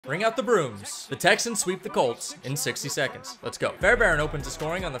Bring out the brooms. The Texans sweep the Colts in 60 seconds. Let's go. Fairbairn opens the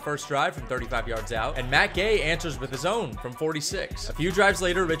scoring on the first drive from 35 yards out, and Matt Gay answers with his own from 46. A few drives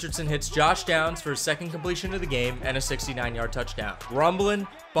later, Richardson hits Josh Downs for his second completion of the game and a 69-yard touchdown. Rumbling,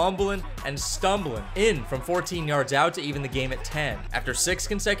 bumbling, and stumbling in from 14 yards out to even the game at 10. After 6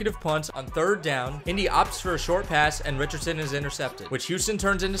 consecutive punts on third down, Indy opts for a short pass and Richardson is intercepted, which Houston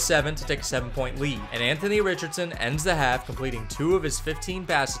turns into 7 to take a 7-point lead. And Anthony Richardson ends the half, completing 2 of his 15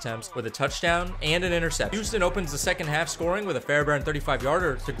 pass attempts with a touchdown and an interception. Houston opens the second half scoring with a Fairbairn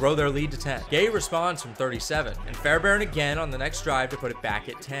 35-yarder to grow their lead to 10. Gay responds from 37, and Fairbairn again on the next drive to put it back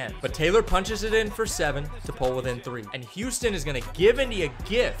at 10. But Taylor punches it in for 7 to pull within 3. And Houston is going to give Indy a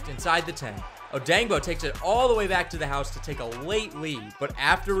gift inside the 10. Odangbo takes it all the way back to the house to take a late lead, but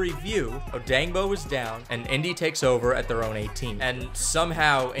after review, Odangbo is down, and Indy takes over at their own 18. And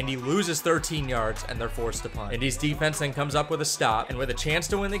somehow, Indy loses 13 yards, and they're forced to punt. Indy's defense then comes up with a stop, and with a chance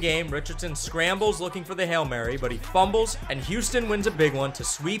to win the game, Richardson scrambles looking for the Hail Mary, but he fumbles, and Houston wins a big one to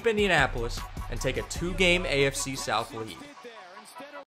sweep Indianapolis and take a 2-game AFC South lead.